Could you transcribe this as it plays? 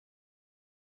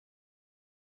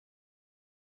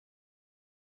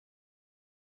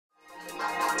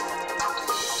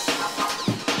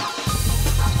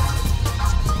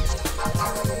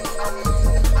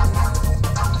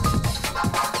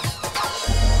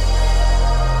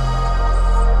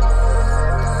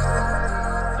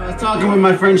Talking with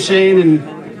my friend Shane and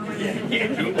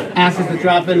asked us to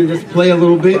drop in and just play a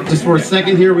little bit just for a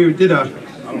second here. We did a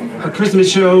Christmas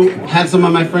show, had some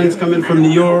of my friends come in from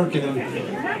New York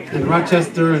and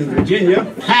Rochester and Virginia.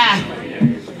 Ha!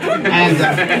 And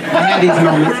I had these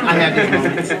moments.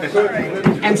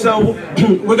 And so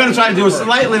we're going to try to do a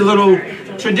slightly little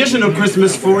traditional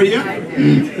Christmas for you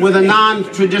with a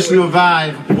non-traditional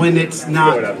vibe when it's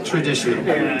not traditional.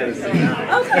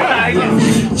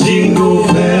 Jingle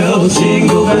bells,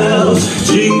 jingle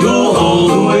all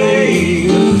the way.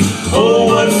 Oh,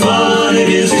 what fun it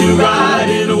is to ride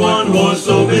in a one-horse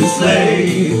open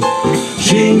sleigh.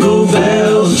 Jingle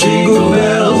bells, jingle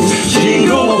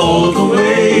all the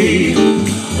way.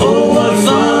 Oh, what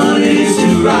fun it is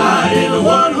to ride in a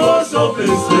one-horse open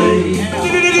sleigh.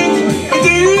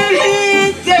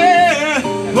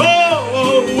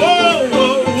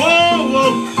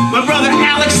 My brother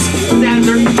Alex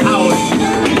Sander Howard.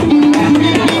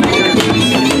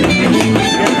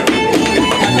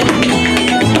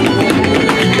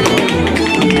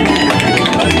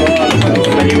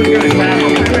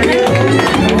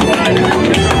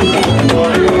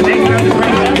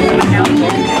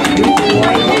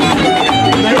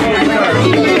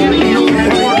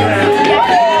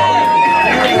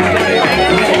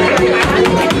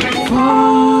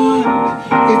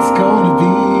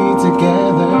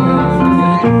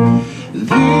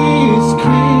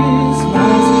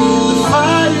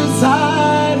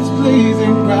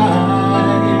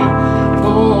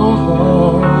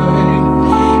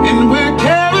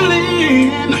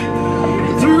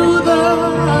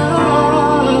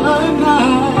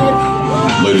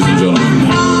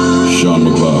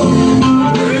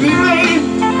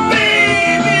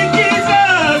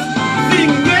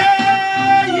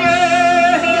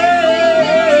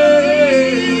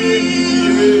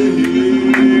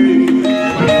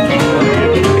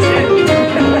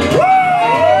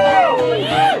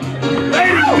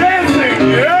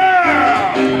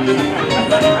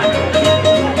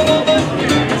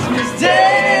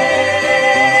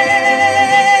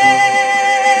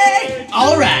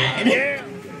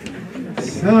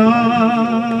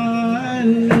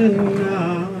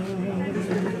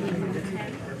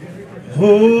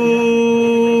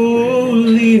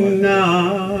 Holy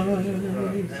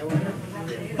night,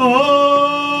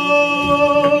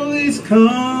 all is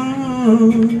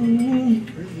calm,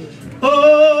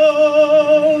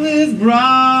 all is bright,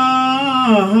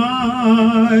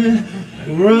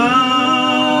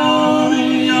 round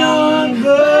young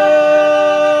virgin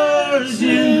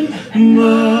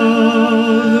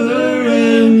mother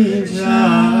and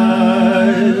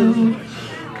child.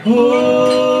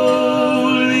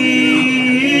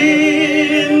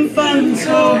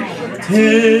 So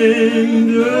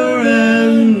tender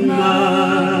and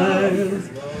mild,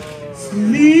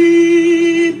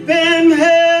 sleep in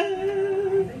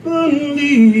heavenly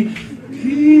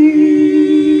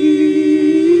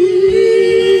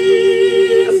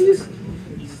peace,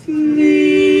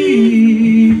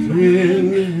 sleep in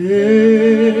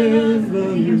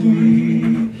heavenly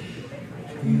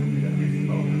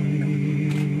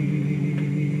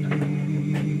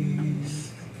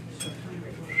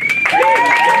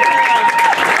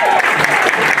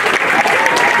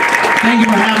Thank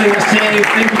you for having us today.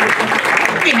 Thank you.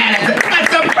 We had a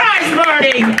surprise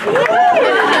party!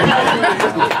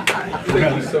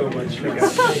 Thank you so much.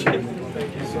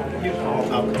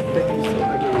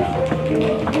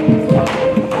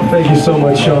 Thank you so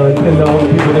much, Sean, and all the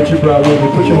people that you brought with you.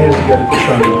 Put your hands together for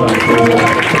Sean.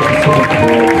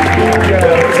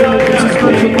 This is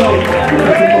Chris McLeod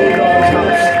at the Moondog's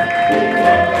house.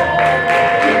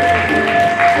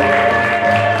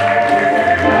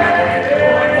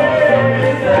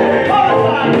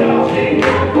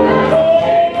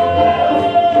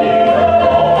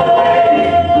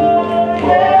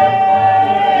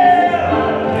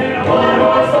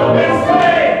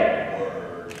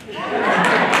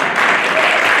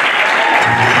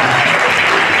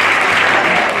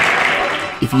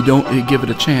 If you don't give it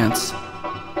a chance,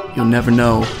 you'll never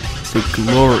know the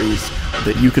glories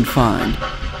that you can find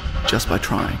just by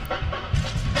trying.